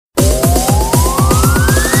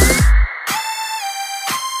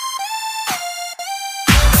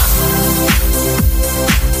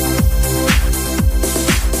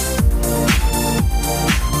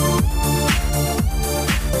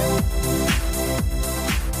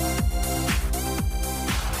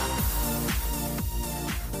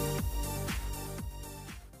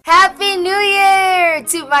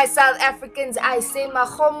to my South Africans, I say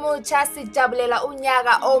Mahomucha sijabulela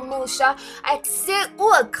unyaka omusha. I say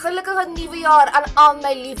New Year and all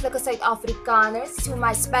my leaf like a South Afrikaners. To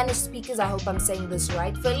my Spanish speakers, I hope I'm saying this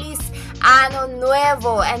right. Feliz Ano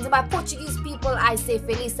Nuevo. And to my Portuguese people, I say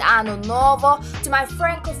Feliz Ano Novo. To my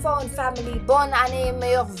Francophone family, Bon Année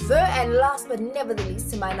Meilleurs Vœux. And last but never the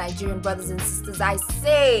least, to my Nigerian brothers and sisters, I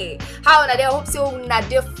say how na I hope so na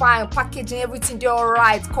fine packaging everything they're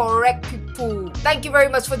alright, correct people. Thank you very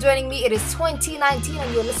much for joining me. It is 2019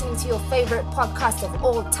 and you're listening to your favorite podcast of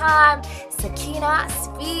all time, Sakina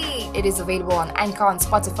Speak. It is available on Anchor, on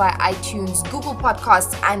Spotify, iTunes, Google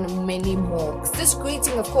Podcasts, and many more. This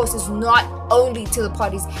greeting, of course, is not only to the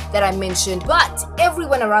parties that I mentioned, but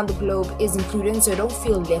everyone around the globe is included, so don't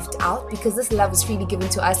feel left out because this love is freely given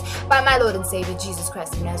to us by my Lord and Savior Jesus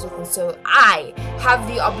Christ of Nazareth, and so I have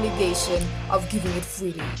the obligation of giving it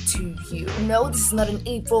freely to you. No, this is not an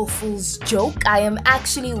April Fool's joke. I am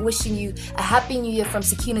actually wishing you a happy new year from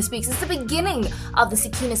Sakina Speaks. It's the beginning of the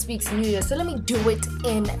Sakina Speaks New Year, so let me do it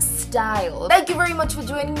in style. Thank you very much for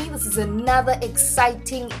joining me. This is another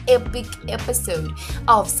exciting, epic episode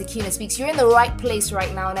of Sakina Speaks. You're in the right place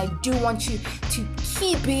right now, and I do want you to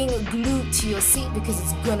keep being glued to your seat because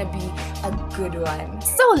it's gonna be a good one.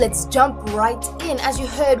 So let's jump right in. As you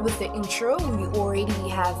heard with the intro, we already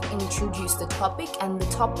have introduced the topic, and the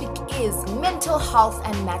topic is mental health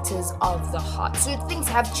and matters of the heart. So things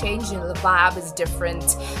have changed, the vibe is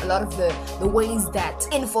different. A lot of the ways that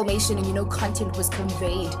information and content was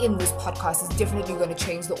conveyed in this podcast is definitely going to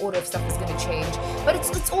change. The order of stuff is going to change, but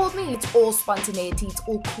it's all me. It's all spontaneity. It's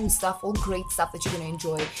all cool stuff, all great stuff that you're going to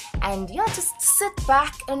enjoy. And yeah, just sit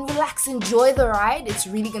back and relax, enjoy the ride. It's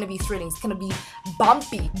really going to be thrilling. It's going to be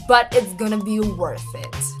bumpy, but it's going to be worth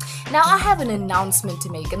it. Now, I have an announcement to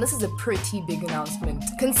make, and this is a pretty big announcement,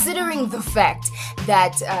 considering the fact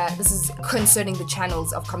that this is concerning the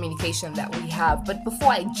channels of communication that we have. But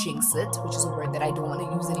before I jinx it, which is a word that I don't want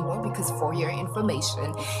to use anymore, because for your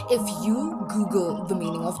information, if you Google the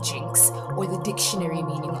meaning of jinx or the dictionary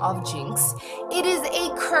meaning of jinx, it is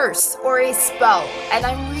a curse or a spell. And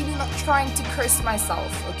I'm really not trying to curse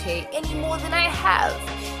myself, okay, any more than I have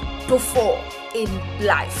before in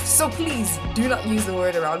life. So please do not use the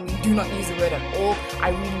word around me. Do not use the word at all.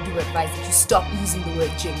 I really do advise that you stop using the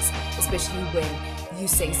word jinx, especially when you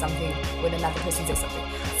say something, when another person says something.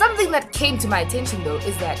 Something that came to my attention though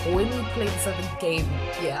is that when we play this other game,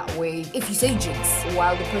 where if you say jinx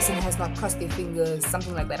while the person has not crossed their fingers,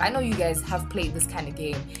 something like that. I know you guys have played this kind of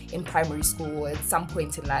game in primary school or at some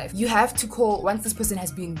point in life. You have to call, once this person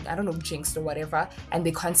has been, jinxed or whatever, and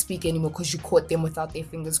they can't speak anymore because you caught them without their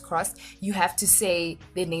fingers crossed, you have to say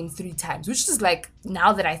their name 3 times, which is like,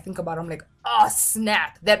 now that I think about it, I'm like, oh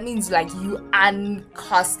snap, that means like you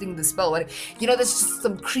uncasting the spell. That's just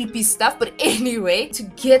some creepy stuff. But anyway, to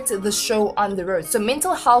get the show on the road, so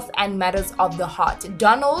mental health and matters of the heart.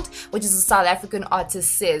 Donald, which is a South African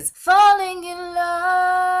artist, says, falling in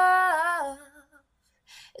love,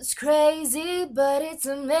 it's crazy but it's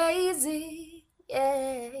amazing.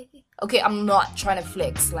 Yay. Okay, I'm not trying to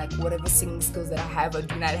flex like whatever singing skills that I have or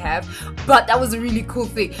do not have, but that was a really cool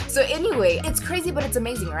thing. So anyway, it's crazy but it's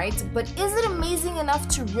amazing, right? But is it amazing enough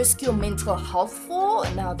to risk your mental health for?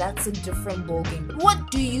 Now that's a different ballgame. But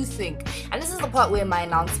what do you think? And this is the part where my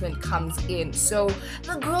announcement comes in. So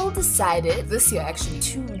the girl decided this year actually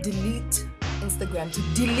to delete Instagram. To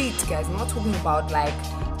delete, guys, I'm not talking about like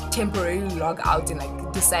temporarily log out and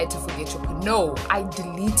like decide to forget your code. No, I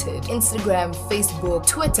deleted Instagram, Facebook,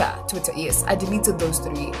 Twitter, yes, I deleted those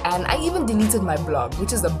 3, and I even deleted my blog,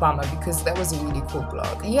 which is a bummer because that was a really cool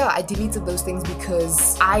blog. Yeah, I deleted those things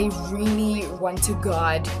because I really want to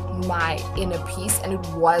guard my inner peace, and it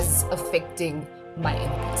was affecting my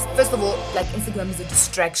inner peace. First of all, like Instagram is a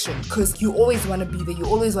distraction because you always want to be there, you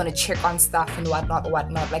always want to check on stuff and whatnot.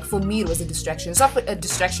 Like for me, it was a distraction. It's not a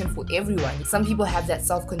distraction for everyone. Some people have that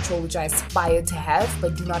self-control which I aspire to have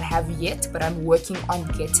but do not have yet, but I'm working on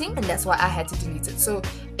getting, and that's why I had to delete it. So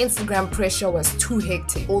Instagram pressure was too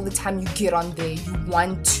hectic. All the time you get on there, you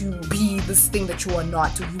want to be this thing that you are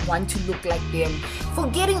not, or you want to look like them,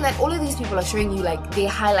 forgetting that all of these people are showing you like their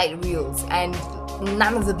highlight reels and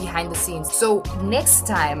none of the behind the scenes. So next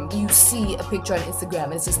time you see a picture on Instagram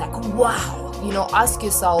and it's just like, wow, ask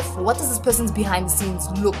yourself, what does this person's behind the scenes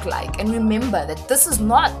look like? And remember that this is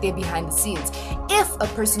not their behind the scenes. If a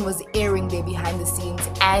person was airing their behind the scenes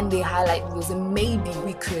and their highlight reels, then maybe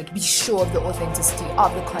we could be sure of the authenticity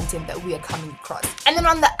of the content that we are coming across. And then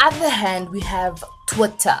on the other hand, we have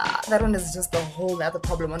Twitter. That one is just a whole other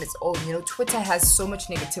problem on its own. Twitter has so much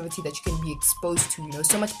negativity that you can be exposed to,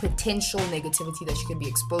 so much potential negativity that you can be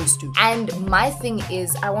exposed to. And my thing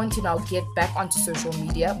is, I want to now get back onto social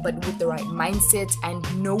media, but with the right mindset and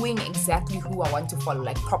knowing exactly who I want to follow,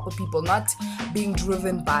 like proper people, not being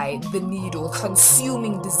driven by the need or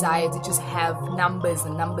consuming desire to just have numbers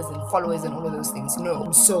and followers and all of those things. No.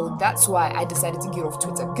 So that's why I decided to get off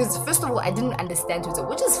Twitter, because first of all, I didn't understand Twitter,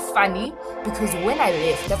 which is funny because when I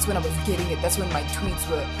left, that's when I was getting it. That's when my tweets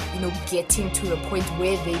were, getting to the point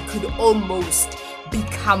where they could almost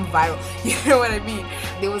become viral. You know what I mean?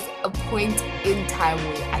 There was a point in time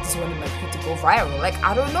where I just wanted my tweet to go viral. Like,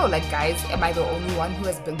 I don't know, like, guys, am I the only one who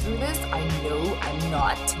has been through this? I know I'm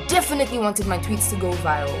not. Definitely wanted my tweets to go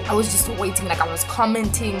viral. I was just waiting, like, I was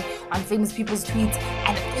commenting on famous people's tweets,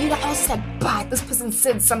 and I was just like, but this person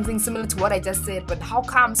said something similar to what I just said, but how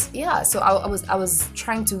comes? Yeah, so I was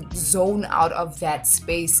trying to zone out of that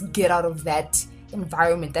space, get out of that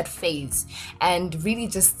environment, that phase, and really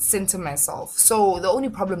just center myself. So the only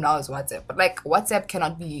problem now is WhatsApp, but like WhatsApp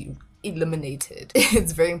cannot be eliminated.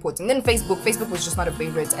 It's very important. Then Facebook was just not a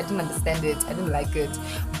favorite. I didn't understand it, I didn't like it,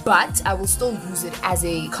 but I will still use it as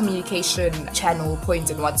a communication channel point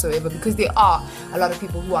and whatsoever, because there are a lot of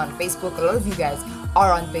people who are on Facebook. A lot of you guys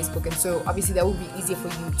are on Facebook, and so obviously that will be easier for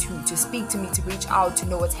you to speak to me, to reach out, to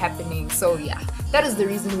know what's happening. So yeah, that is the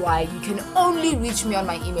reason why you can only reach me on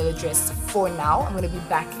my email address for now. I'm gonna be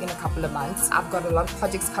back in a couple of months. I've got a lot of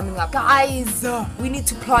projects coming up, guys. We need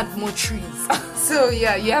to plant more trees. So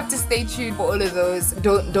yeah, you have to stay tuned for all of those.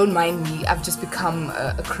 Don't mind me, I've just become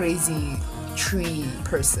a crazy tree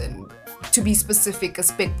person. To be specific, a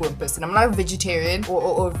spekboom person. I'm not a vegetarian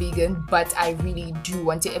or vegan, but I really do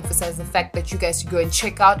want to emphasize the fact that you guys should go and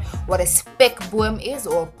check out what a spekboom is,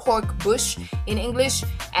 or pork bush in English,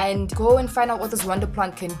 and go and find out what this wonder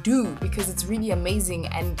plant can do, because it's really amazing,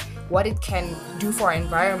 and what it can do for our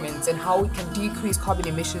environment and how we can decrease carbon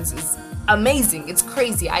emissions is amazing. It's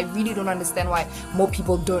crazy. I really don't understand why more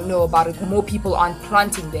people don't know about it, more people aren't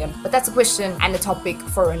planting them, but that's a question and a topic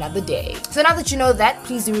for another day. So now that you know that,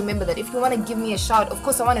 please do remember that if you want to give me a shout, of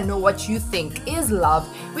course I want to know what you think. Is love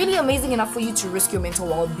really amazing enough for you to risk your mental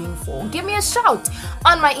well-being for? Give me a shout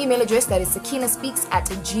on my email address, that is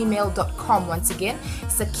sakinaspeaks@gmail.com. Once again,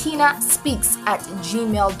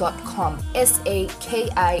 sakinaspeaks@gmail.com.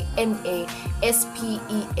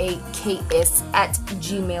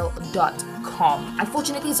 SAKINASPEAKS@gmail.com.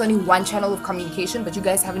 Unfortunately, it's only one channel of communication, but you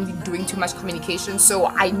guys haven't been doing too much communication, so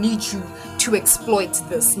I need you to exploit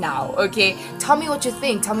this now, okay? Tell me what you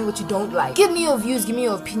think, tell me what you don't like. Give me your views, give me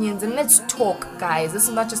your opinions, and let's talk, guys. This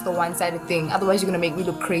is not just a one-sided thing, otherwise you're gonna make me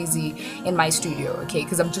look crazy in my studio, okay?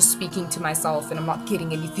 Because I'm just speaking to myself and I'm not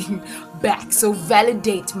getting anything back, so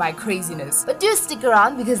validate my craziness. But do stick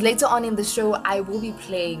around, because later on in the show, I will be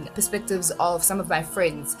playing perspectives of some of my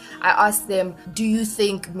friends. I asked them, do you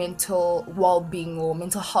think mental well-being or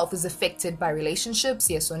mental health is affected by relationships,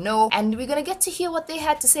 yes or no? And we're gonna get to hear what they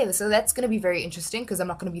had to say, so that's gonna be very interesting, because I'm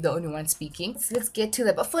not gonna be the only one speaking. So let's get to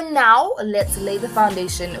that, but for now, let's lay the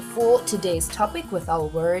foundation for today's topic with our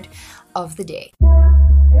word of the day.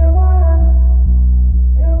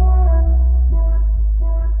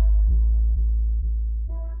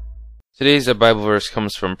 Today's Bible verse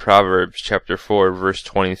comes from Proverbs chapter 4, verse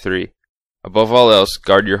 23. Above all else,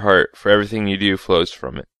 guard your heart, for everything you do flows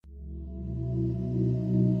from it.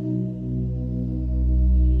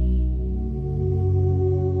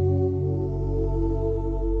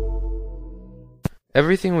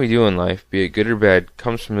 Everything we do in life, be it good or bad,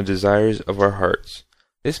 comes from the desires of our hearts.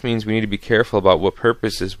 This means we need to be careful about what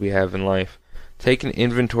purposes we have in life. Take an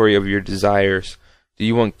inventory of your desires. Do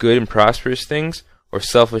you want good and prosperous things, or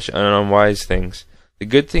selfish and unwise things? The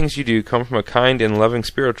good things you do come from a kind and loving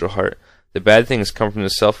spiritual heart. The bad things come from the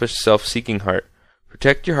selfish, self-seeking heart.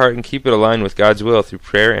 Protect your heart and keep it aligned with God's will through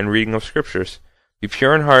prayer and reading of scriptures. Be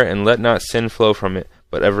pure in heart and let not sin flow from it,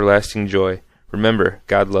 but everlasting joy. Remember,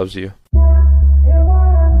 God loves you.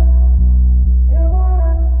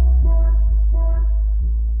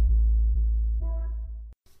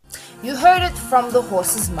 You heard it from the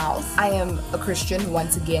horse's mouth. I am a Christian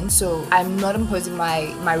once again, so I'm not imposing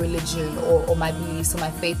my religion or my beliefs or my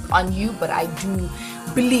faith on you, but I do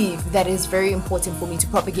believe that it's very important for me to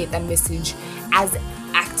propagate that message as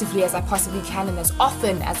active effectively as I possibly can and as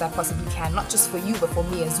often as I possibly can, not just for you but for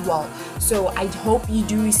me as well. So I hope you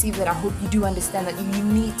do receive that. I hope you do understand that you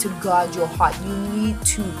need to guard your heart. You need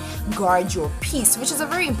to guard your peace, which is a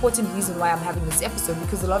very important reason why I'm having this episode,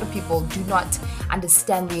 because a lot of people do not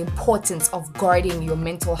understand the importance of guarding your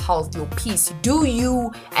mental health, your peace. Do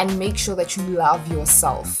you, and make sure that you love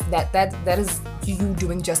yourself. That is you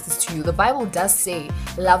doing justice to you. The Bible does say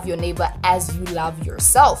love your neighbor as you love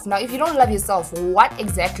yourself. Now, if you don't love yourself, what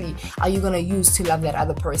exactly are you going to use to love that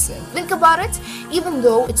other person? Think about it. Even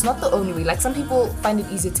though it's not the only way, like some people find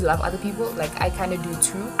it easier to love other people, like I kind of do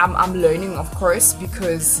too. I'm learning, of course,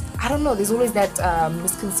 because I don't know, there's always that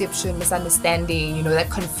misconception, misunderstanding, you know, that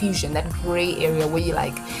confusion, that gray area where you're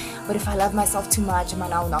like, but if I love myself too much, am I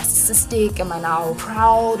now narcissistic? Am I now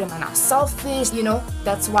proud? Am I now selfish? You know,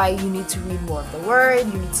 that's why you need to read more of the word.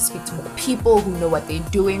 You need to speak to more people who know what they're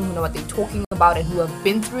doing, who know what they're talking about, and who have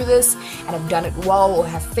been through this and have done it well, or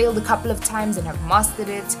have failed a couple of times and have mastered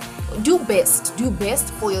it. Do best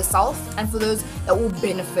for yourself and for those that will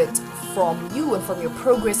benefit from you and from your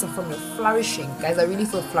progress and from your flourishing. Guys, I really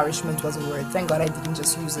thought flourishment was a word. Thank God I didn't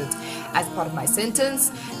just use it as part of my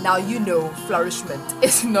sentence. Now you know flourishment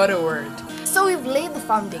is not a word. So we've laid the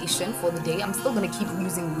foundation for the day. I'm still going to keep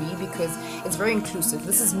using we because it's very inclusive.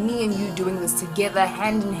 This is me and you doing this together,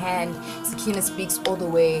 hand in hand. Sakina speaks all the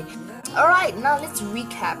way. Alright, now let's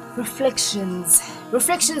recap.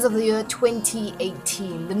 Reflections of the year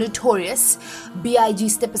 2018. The notorious B.I.G.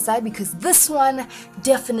 Step Aside, because this one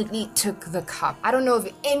definitely took the cup. I don't know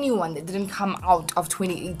of anyone that didn't come out of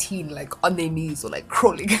 2018 like on their knees or like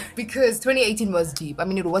crawling because 2018 was deep. I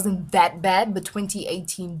mean, it wasn't that bad, but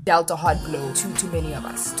 2018 dealt a hard blow to many of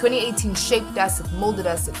us. 2018 shaped us, it molded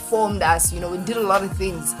us, it formed us. You know, it did a lot of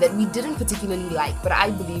things that we didn't particularly like, but I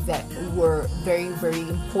believe that were very, very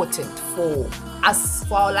important for us,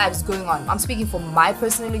 for our lives going on. I'm speaking from my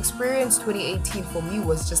personal experience. 2018 for me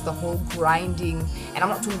was just the whole grinding, and I'm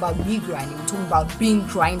not talking about me grinding, I'm talking about being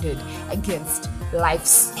grinded against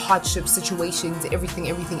life's hardship situations, everything.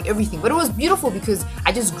 But it was beautiful because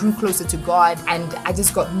I just grew closer to God and I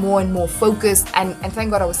just got more and more focused, and thank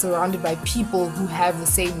God I was surrounded by people who have the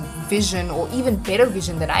same vision or even better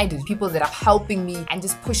vision than I did, people that are helping me and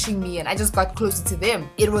just pushing me, and I just got closer to them.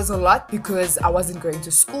 It was a lot because I wasn't going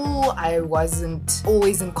to school, I wasn't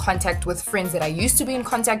always in contact with friends that I used to be in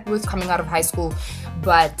contact with coming out of high school,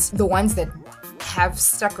 but the ones that have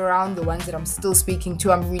stuck around, the ones that I'm still speaking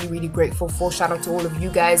to, I'm really, really grateful for. Shout out to all of you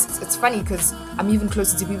guys. It's funny because I'm even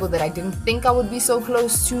closer to people that I didn't think I would be so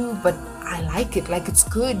close to, but I like it. Like, it's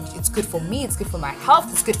good. It's good for me. It's good for my health.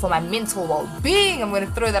 It's good for my mental well-being. I'm going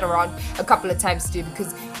to throw that around a couple of times too,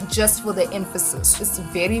 because just for the emphasis, just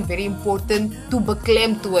very, very important to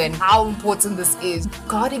beklem to and how important this is.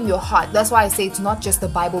 Guarding your heart. That's why I say it's not just a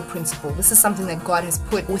Bible principle. This is something that God has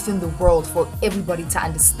put within the world for everybody to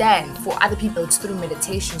understand. For other people, it's through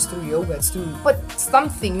meditations, through yoga, it's through, but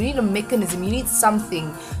something, you need a mechanism, you need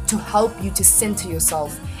something to help you to center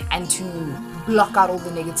yourself and to block out all the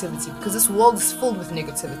negativity, because this world is filled with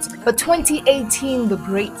negativity. But 2018, the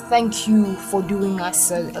great thank you for doing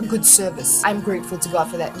us a good service. I'm grateful to God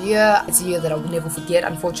for that year. It's a year that I will never forget,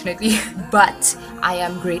 unfortunately, but I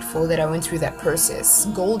am grateful that I went through that process.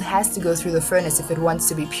 Gold has to go through the furnace if it wants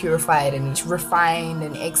to be purified and refined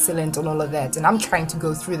and excellent and all of that, and I'm trying to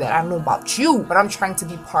go through that. I don't know about you, but I'm trying to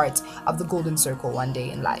be part of the golden circle one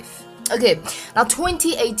day in life. Okay, now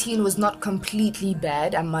 2018 was not completely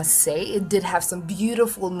bad, I must say. It did have some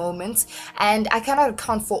beautiful moments, and I cannot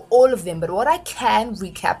account for all of them, but what I can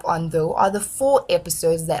recap on, though, are the 4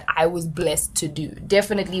 episodes that I was blessed to do.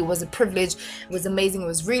 Definitely, it was a privilege, it was amazing, it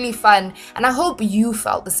was really fun, and I hope you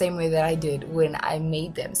felt the same way that I did when I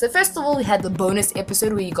made them. So first of all, we had the bonus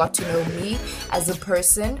episode where you got to know me as a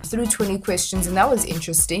person through 20 questions, and that was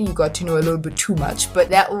interesting. You got to know a little bit too much, but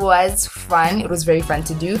that was fun. It was very fun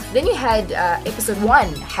to do. Then you had episode 1,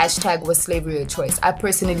 hashtag was slavery a choice. I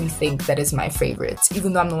personally think that is my favorite,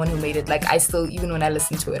 even though I'm the one who made it. Like, I still, even when I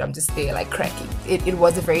listen to it, I'm just there like cracking. It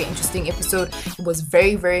was a very interesting episode. It was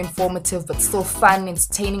very, very informative, but still fun,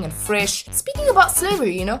 entertaining, and fresh. Speaking about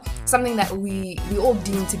slavery, you know, something that we all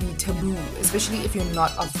deem to be taboo, especially if you're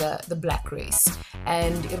not of the black race.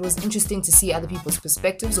 And it was interesting to see other people's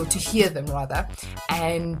perspectives, or to hear them rather,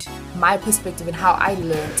 and my perspective and how I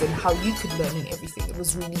learned and how you could learn and everything. It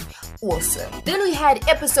was really awesome. Then we had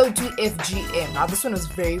episode 2, FGM. Now this one was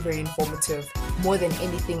very, very informative, more than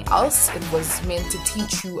anything else. It was meant to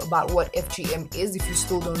teach you about what FGM is if you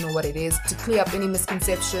still don't know what it is, to clear up any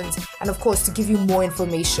misconceptions, and of course to give you more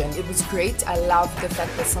information. It was great. I love the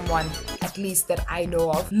fact that someone, at least that I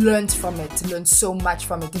know of, learned so much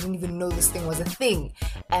from it, didn't even know this thing was a thing,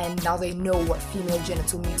 and now they know what female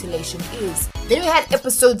genital mutilation is. Then we had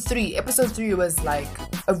episode 3. Episode 3 was like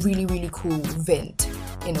a really, really cool vent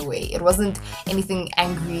in a way. It wasn't anything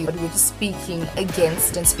angry, but we were just speaking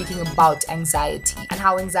against and speaking about anxiety and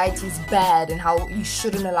how anxiety is bad and how you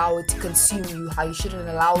shouldn't allow it to consume you, how you shouldn't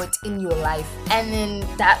allow it in your life. And then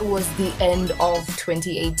that was the end of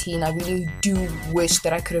 2018. I really do wish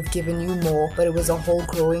that I could have given you more, but it was a whole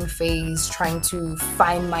growing phase, trying to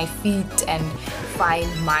find my feet and find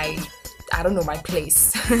my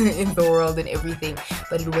place in the world and everything,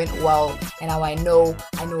 but it went well, and now I know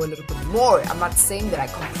a little bit more. I'm not saying that I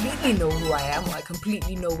completely know who I am or I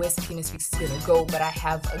completely know where Sakina Speaks is gonna go, but I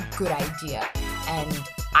have a good idea and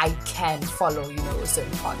I can follow, a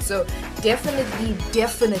certain path. So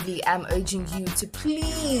definitely I'm urging you to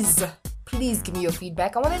please give me your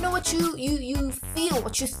feedback. I want to know what you feel,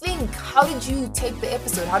 what you think. How did you take the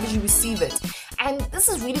episode? How did you receive it? And this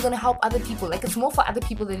is really going to help other people. Like, it's more for other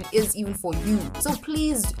people than it is even for you. So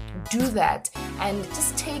please do that and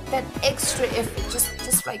just take that extra effort.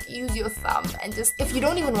 Just like use your thumb and just, if you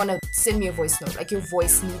don't even want to send me a voice note, like your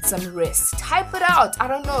voice needs some rest, type it out. I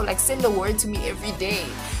don't know, like send a word to me every day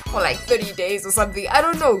for like 30 days or something. I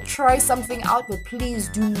don't know. Try something out, but please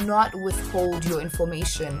do not withhold your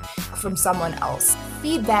information from someone else.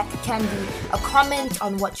 Feedback can be a comment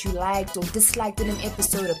on what you liked or disliked in an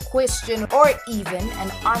episode, a question, or even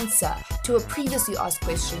an answer to a previously asked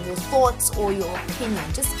question, your thoughts or your opinion.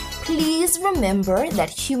 Just please remember that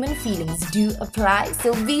human feelings do apply,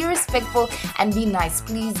 so be respectful and be nice,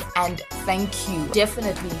 please, and thank you.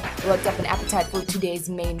 Definitely worked up an appetite for today's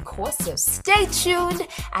main course, so stay tuned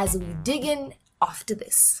as we dig in after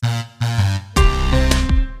this.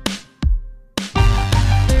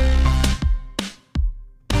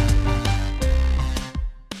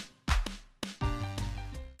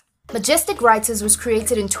 Majestic Writers was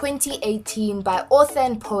created in 2018 by author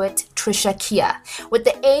and poet Trisha Kia, with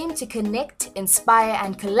the aim to connect, inspire,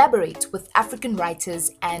 and collaborate with African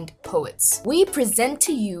writers and poets. We present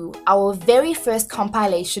to you our very first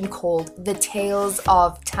compilation called The Tales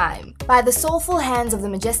of Time. By the soulful hands of the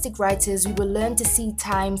Majestic Writers, we will learn to see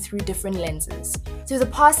time through different lenses. Through the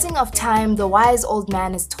passing of time, the wise old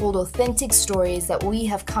man has told authentic stories that we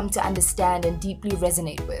have come to understand and deeply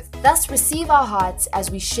resonate with. Thus, receive our hearts as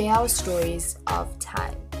we share our stories of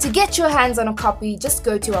time. To get your hands on a copy, just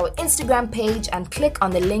go to our Instagram page and click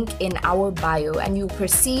on the link in our bio and you'll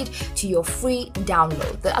proceed to your free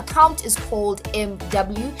download. The account is called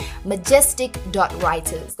MW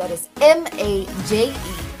Majestic.Writers. That is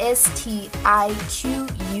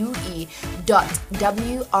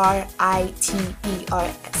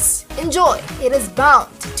MAJESTIQUE.WRITERS. Enjoy! It is bound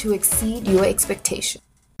to exceed your expectations.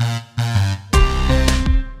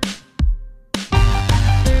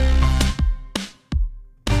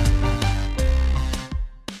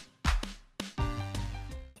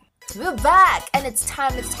 We're back and it's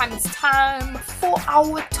time for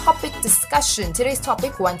our topic discussion. Today's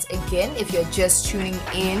topic, once again, if you're just tuning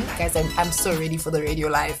in, guys, I'm so ready for the radio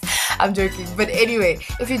live. I'm joking. But anyway,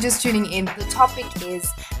 if you're just tuning in, the topic is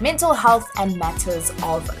mental health and matters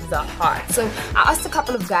of the heart. So I asked a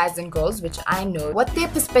couple of guys and girls, which I know, what their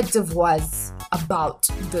perspective was about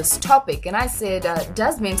this topic. And I said,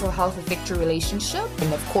 does mental health affect your relationship?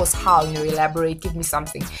 And of course, how? Elaborate, give me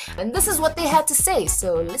something. And this is what they had to say.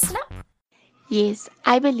 So listen up. Yes,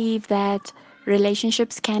 I believe that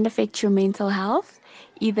relationships can affect your mental health,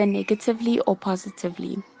 either negatively or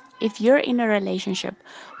positively. If you're in a relationship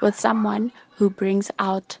with someone who brings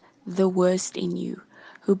out the worst in you,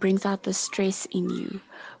 who brings out the stress in you,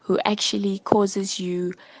 who actually causes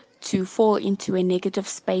you to fall into a negative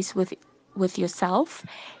space with yourself,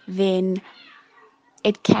 then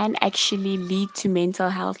it can actually lead to mental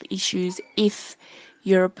health issues if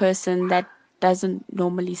you're a person that doesn't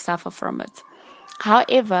normally suffer from it.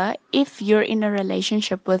 However, if you're in a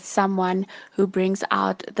relationship with someone who brings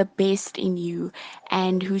out the best in you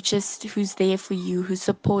and who's there for you, who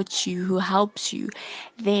supports you, who helps you,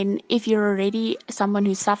 then if you're already someone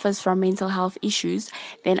who suffers from mental health issues,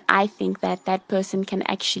 then I think that person can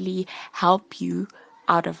actually help you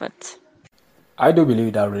out of it. I do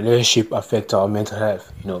believe that relationship affect our mental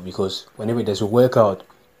health, because whenever there's a workout,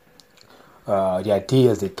 the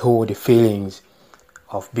ideas, the thought, the feelings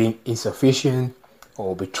of being insufficient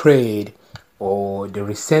or betrayed or the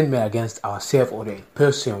resentment against ourselves or the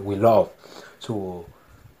person we love. So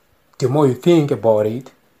the more you think about it,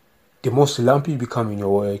 the more slumpy you become in your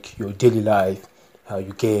work, your daily life,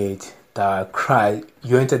 you get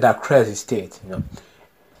you enter that crisis state,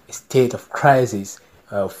 a state of crisis,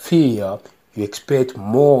 fear. You expect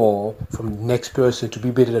more from the next person to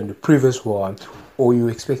be better than the previous one, or you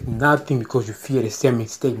expect nothing because you fear the same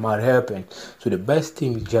mistake might happen. So the best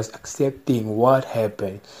thing is just accepting what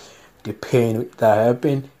happened, the pain that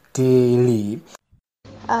happened daily.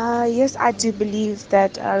 Yes, I do believe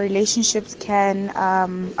that relationships can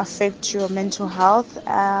affect your mental health.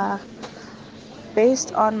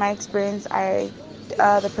 Based on my experience,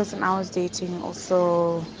 the person I was dating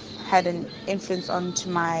also had an influence onto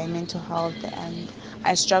my mental health, and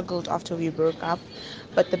I struggled after we broke up.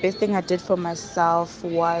 But the best thing I did for myself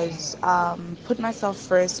was put myself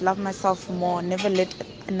first, love myself more, never let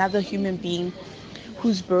another human being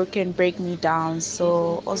who's broken break me down.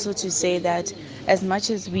 So also to say that as much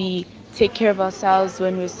as we take care of ourselves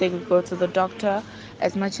when we're sick, we go to the doctor,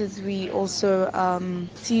 as much as we also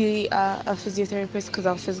see a physiotherapist because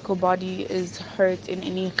our physical body is hurt in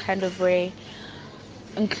any kind of way,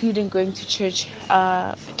 including going to church,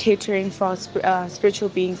 catering for spiritual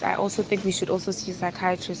beings, I also think we should also see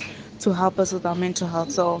psychiatrists to help us with our mental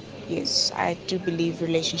health. So yes, I do believe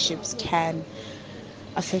relationships can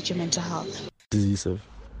affect your mental health. Yusuf.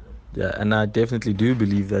 Yeah, and I definitely do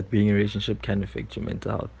believe that being in a relationship can affect your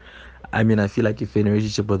mental health. I mean, I feel like if you're in a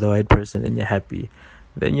relationship with the right person and you're happy,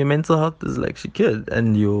 then your mental health is like secured,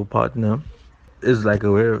 and your partner is like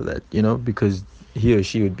aware of that, because he or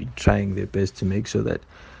she would be trying their best to make sure that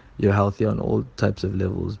you're healthy on all types of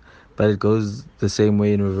levels. But it goes the same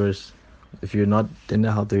way in reverse. If you're not in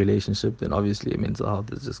a healthy relationship, then obviously your mental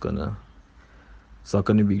health is just it's not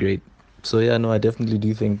gonna be great. So yeah, no, I definitely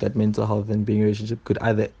do think that mental health and being in a relationship could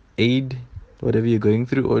either aid whatever you're going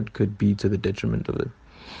through, or it could be to the detriment of it.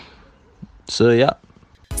 So yeah.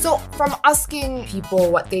 So from asking people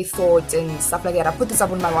what they thought and stuff like that, I put this up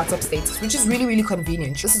on my WhatsApp status, which is really, really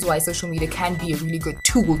convenient. This is why social media can be a really good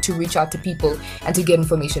tool to reach out to people and to get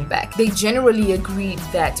information back. They generally agreed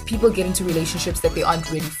that people get into relationships that they aren't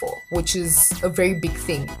ready for, which is a very big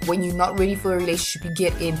thing. When you're not ready for a relationship you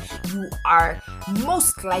get in, you are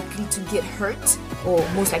most likely to get hurt, or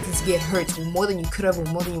most likely to get hurt more than you could have, or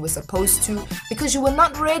more than you were supposed to, because you were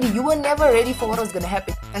not ready. You were never ready for what was going to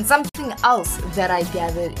happen. And something else that I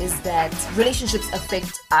gathered is that relationships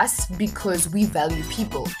affect us because we value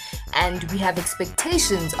people and we have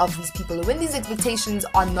expectations of these people. When these expectations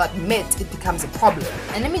are not met, it becomes a problem.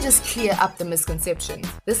 And let me just clear up the misconception.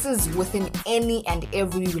 This is within any and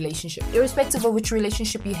every relationship. Irrespective of which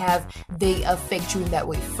relationship you have, they affect you in that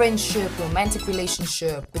way. Friendship, romantic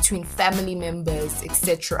relationship, between family members,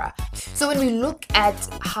 etc. So when we look at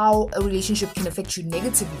how a relationship can affect you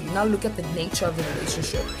negatively, now look at the nature of the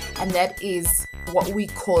relationship, and that is what we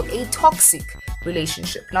call a toxic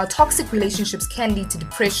relationship. Now, toxic relationships can lead to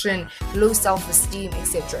depression, low self-esteem,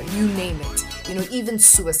 etc. You name it, even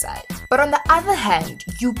suicide. But on the other hand,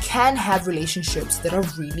 you can have relationships that are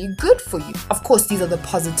really good for you. Of course, these are the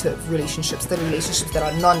positive relationships, the relationships that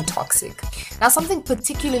are non-toxic. Now, something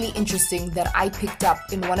particularly interesting that I picked up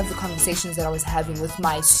in one of the conversations that I was having with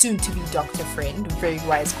my soon-to-be doctor friend, very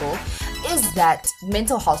wise girl, is that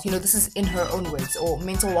mental health, this is in her own words, or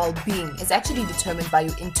mental well-being, is actually determined by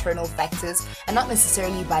your internal factors and not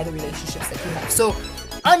necessarily by the relationships that you have. So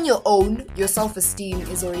on your own, your self-esteem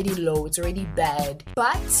is already low, it's already bad,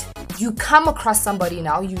 but you come across somebody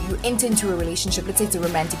now, you enter into a relationship, let's say it's a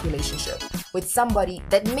romantic relationship, with somebody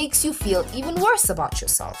that makes you feel even worse about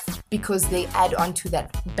yourself because they add on to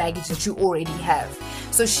that baggage that you already have.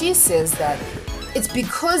 So she says that it's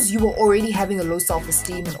because you were already having a low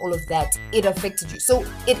self-esteem and all of that, it affected you. So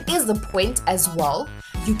it is the point as well.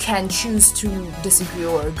 You can choose to disagree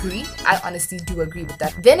or agree. I honestly do agree with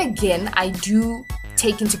that. Then again, I do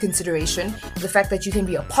take into consideration the fact that you can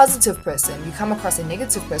be a positive person, you come across a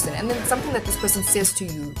negative person, and then something that this person says to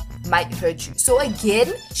you might hurt you. So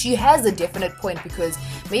again, she has a definite point, because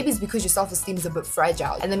maybe it's because your self-esteem is a bit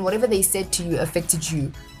fragile, and then whatever they said to you affected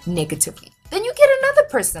you negatively. Then you get another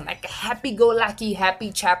person, like a happy-go-lucky,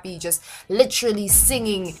 happy chappy, just literally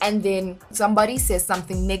singing, and then somebody says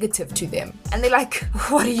something negative to them, and they're like,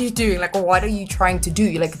 what are you doing? Like, what are you trying to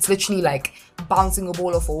do? Like, it's literally like bouncing a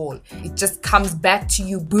ball off a wall. It just comes back to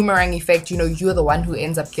you, boomerang effect. You're the one who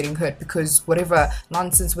ends up getting hurt, because whatever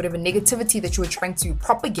nonsense, whatever negativity that you were trying to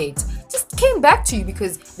propagate just came back to you,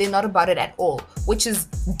 because they're not about it at all, which is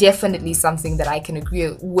definitely something that I can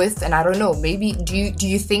agree with. And I don't know, maybe do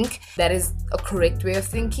you think that is a correct way of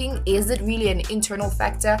thinking? Is it really an internal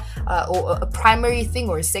factor, or a primary thing,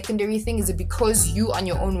 or a secondary thing? Is it because you on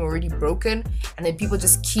your own were already broken and then people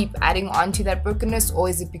just keep adding on to that brokenness, or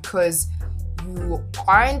is it because you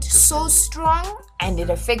aren't so strong and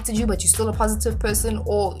it affected you, but you're still a positive person,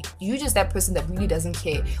 or you just that person that really doesn't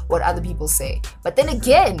care what other people say. But then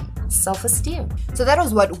again, self-esteem. So that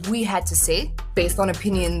was what we had to say based on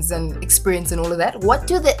opinions and experience and all of that. What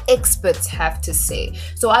do the experts have to say?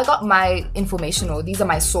 So I got my information, or these are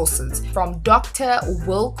my sources, from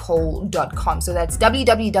drwillcole.com. So that's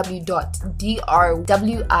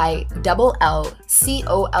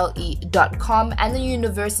www.drwillcole.com and the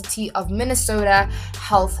University of Minnesota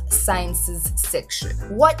Health Sciences section.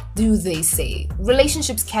 What do they say?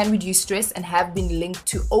 Relationships can reduce stress and have been linked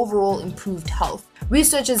to overall improved health.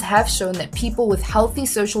 Researchers have shown that people with healthy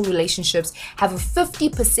social relationships have a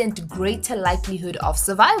 50% greater likelihood of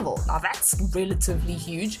survival. Now that's relatively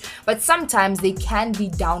huge, but sometimes they can be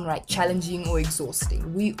downright challenging or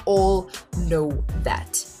exhausting. We all know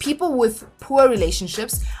that. People with poor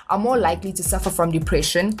relationships are more likely to suffer from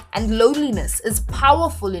depression, and loneliness is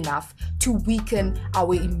powerful enough to weaken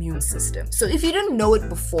our immune system. So if you didn't know it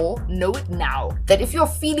before, know it now, that if you're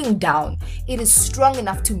feeling down, it is strong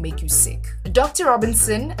enough to make you sick. Dr.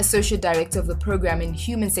 Robinson, Associate Director of the Program in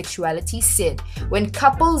Human Sexuality, said when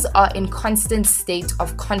couples are in constant state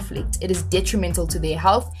of conflict, it is detrimental to their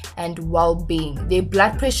health and well-being. Their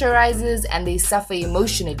blood pressure rises and they suffer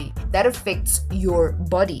emotionally. That affects your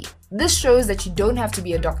body. This shows that you don't have to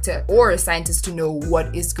be a doctor or a scientist to know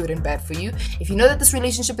what is good and bad for you. If you know that this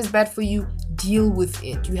relationship is bad for you, deal with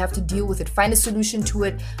it. You have to deal with it. Find a solution to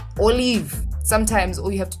it or leave. Sometimes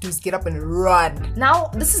all you have to do is get up and run.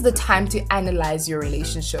 Now, this is the time to analyze your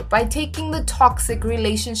relationship by taking the toxic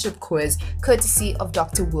relationship quiz courtesy of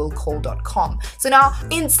drwillcole.com. So now,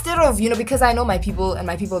 instead of, because I know my people and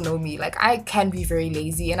my people know me, like I can be very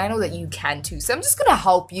lazy and I know that you can too. So I'm just going to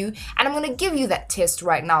help you and I'm going to give you that test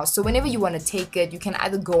right now. So whenever you want to take it, you can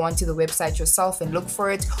either go onto the website yourself and look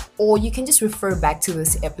for it, or you can just refer back to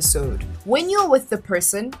this episode. When you're with the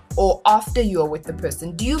person or after you're with the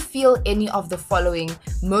person, do you feel any of the following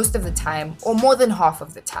most of the time or more than half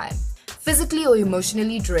of the time? Physically or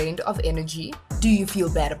emotionally drained of energy? Do you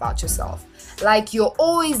feel bad about yourself? Like you're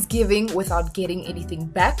always giving without getting anything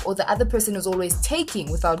back, or the other person is always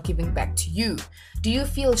taking without giving back to you? Do you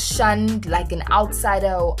feel shunned like an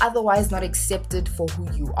outsider or otherwise not accepted for who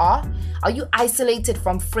you are? Are you isolated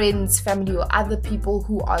from friends, family, or other people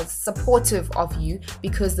who are supportive of you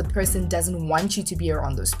because the person doesn't want you to be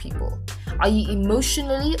around those people? Are you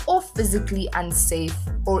emotionally or physically unsafe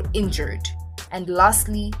or injured? And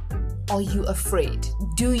lastly, are you afraid?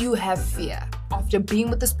 Do you have fear after being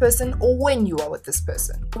with this person or when you are with this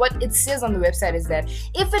person? What it says on the website is that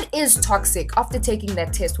if it is toxic after taking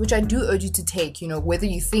that test, which I do urge you to take, whether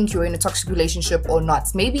you think you're in a toxic relationship or not.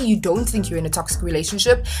 Maybe you don't think you're in a toxic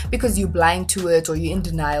relationship because you're blind to it or you're in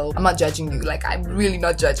denial. I'm not judging you, I'm really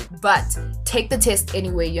not judging. But take the test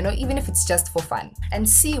anyway, even if it's just for fun, and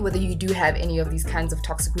see whether you do have any of these kinds of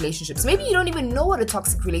toxic relationships. Maybe you don't even know what a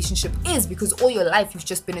toxic relationship is because all your life you've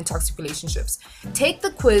just been in toxic relationships. Take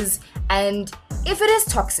the quiz, and if it is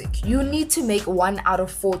toxic, you need to make 1 out of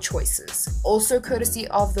 4 choices. Also courtesy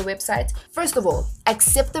of the website. First of all,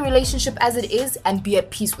 accept the relationship as it is and be at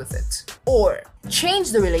peace with it. Or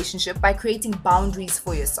change the relationship by creating boundaries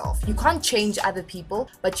for yourself. You can't change other people,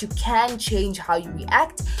 but you can change how you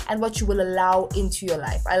react and what you will allow into your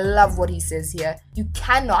life. I love what he says here. You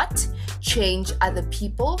cannot change other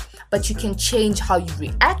people, but you can change how you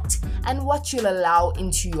react and what you'll allow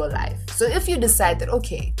into your life. So if you decide that,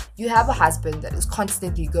 okay, you have a husband that is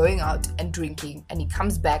constantly going out and drinking and he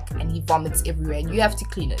comes back and he vomits everywhere and you have to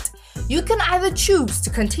clean it, you can either choose to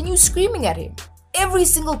continue screaming at him every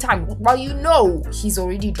single time while you know he's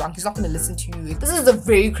already drunk, he's not going to listen to you. This is a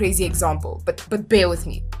very crazy example, but bear with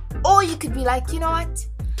me. Or you could be like, you know what,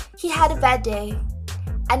 he had a bad day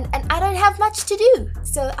and I don't have much to do,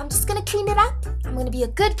 so I'm just going to clean it up, I'm going to be a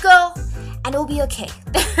good girl and it'll be okay.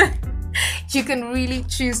 You can really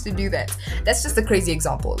choose to do that. That's just a crazy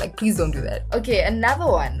example, please don't do that. Okay,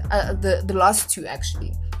 another one, the last two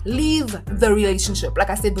actually. Leave the relationship. Like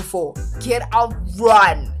I said before, get out,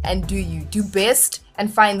 run, and do best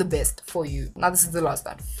and find the best for you. Now this is the last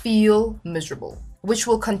one. Feel miserable, which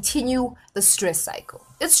will continue the stress cycle.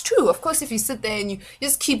 It's true, of course, if you sit there and you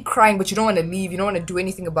just keep crying, but you don't want to leave, you don't want to do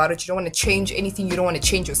anything about it, you don't want to change anything, you don't want to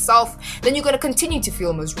change yourself, then you're going to continue to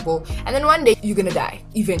feel miserable, and then one day you're going to die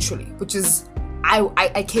eventually, which is,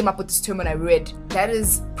 I came up with this term when I read, that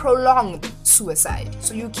is prolonged suicide.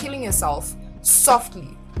 So you're killing yourself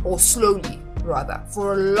softly or slowly, rather,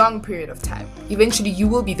 for a long period of time. Eventually, you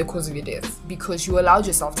will be the cause of your death because you allowed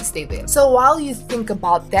yourself to stay there. So while you think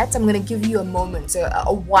about that, I'm going to give you a moment,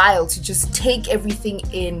 a while to just take everything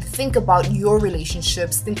in. Think about your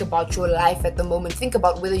relationships. Think about your life at the moment. Think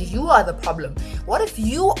about whether you are the problem. What if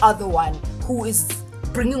you are the one who is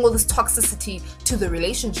bringing all this toxicity to the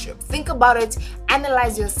relationship? Think about it.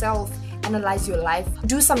 Analyze yourself. Analyze your life.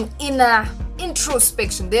 Do some inner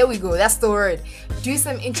introspection. There we go. That's the word. Do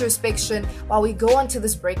some introspection while we go on to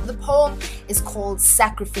this break. The poem is called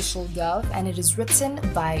Sacrificial Dove and it is written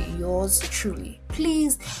by yours truly.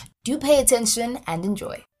 Please do pay attention and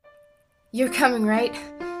enjoy. You're coming, right?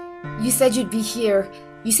 You said you'd be here.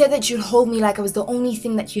 You said that you'd hold me like I was the only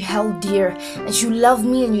thing that you held dear, that you loved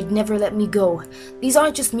me and you'd never let me go. These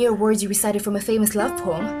aren't just mere words you recited from a famous love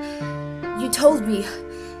poem. You told me,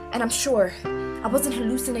 and I'm sure I wasn't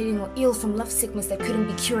hallucinating or ill from love sickness that couldn't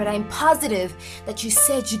be cured. I am positive that you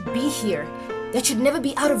said you'd be here, that you'd never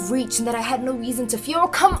be out of reach, and that I had no reason to fear. Oh,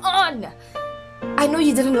 come on! I know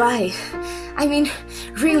you didn't lie. I mean,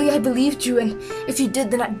 really, I believed you, and if you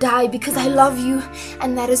did, then I'd die because I love you,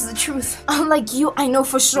 and that is the truth. Unlike you, I know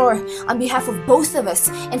for sure, on behalf of both of us.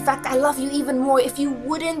 In fact, I love you even more. If you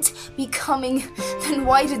wouldn't be coming, then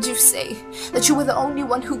why did you say that you were the only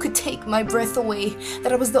one who could take my breath away?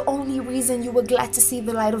 That I was the only reason you were glad to see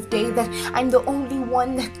the light of day? That I'm the only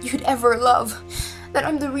one that you'd ever love? That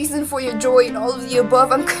I'm the reason for your joy and all of the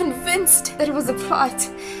above? I'm convinced that it was a plot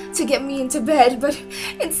to get me into bed, but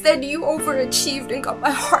instead you overachieved and got my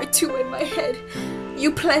heart too in my head.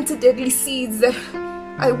 You planted deadly seeds that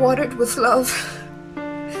I watered with love.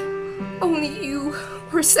 Only you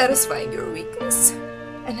were satisfying your weakness,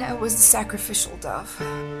 and I was the sacrificial dove.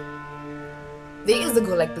 There is a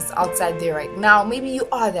girl like this outside there right now. Maybe you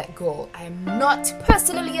are that girl. I am not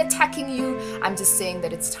personally attacking you. I'm just saying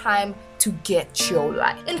that it's time to get your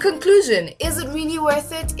life. In conclusion, is it really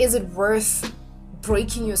worth it? Is it worth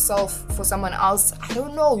breaking yourself for someone else? I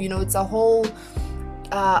don't know. You know, it's a whole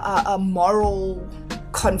a moral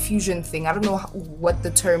confusion thing. I don't know what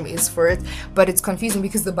the term is for it, but it's confusing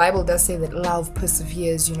because the Bible does say that love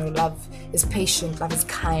perseveres, you know, love is patient, love is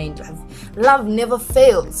kind, love never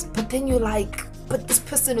fails. But then you're like, but this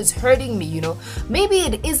person is hurting me, you know. Maybe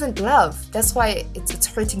it isn't love. That's why it's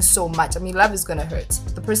hurting so much. I mean, love is gonna hurt.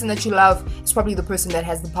 The person that you love is probably the person that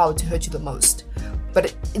has the power to hurt you the most.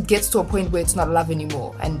 But it gets to a point where it's not love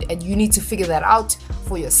anymore, and you need to figure that out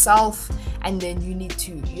for yourself. And then you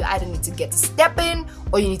either need to get to step in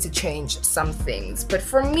or you need to change some things. But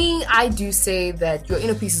for me, I do say that your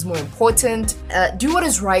inner peace is more important. Do what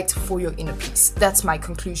is right for your inner peace. That's my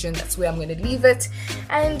conclusion. That's where I'm going to leave it.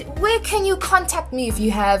 And where can you contact me if you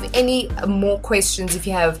have any more questions, if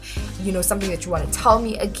you have, you know, something that you want to tell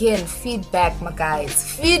me? Again, feedback, my guys.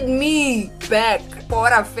 Feed me back for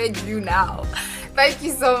what I fed you now. Thank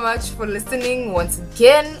you so much for listening once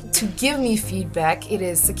again. To give me feedback, it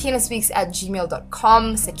is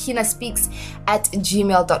sakinaspeaks@gmail.com.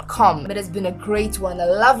 sakinaspeaks@gmail.com. It has been a great one, a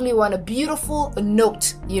lovely one, a beautiful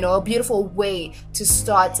note, you know, a beautiful way to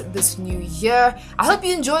start this new year. I hope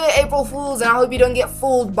you enjoy your April Fools, and I hope you don't get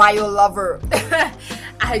fooled by your lover.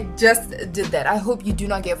 I just did that. I hope you do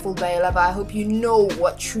not get fooled by your lover. I hope you know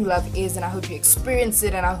what true love is, and I hope you experience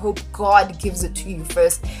it, and I hope God gives it to you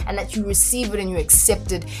first, and that you receive it and you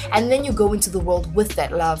accept it, and then you go into the world with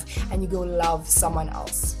that love and you go love someone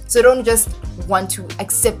else. So don't just want to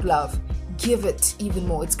accept love, give it even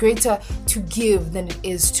more. It's greater to give than it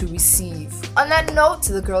is to receive. On that note,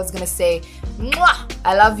 the girl's gonna say, mwah,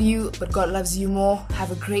 I love you, but God loves you more.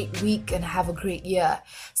 Have a great week and have a great year.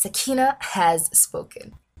 Sakina has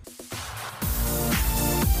spoken.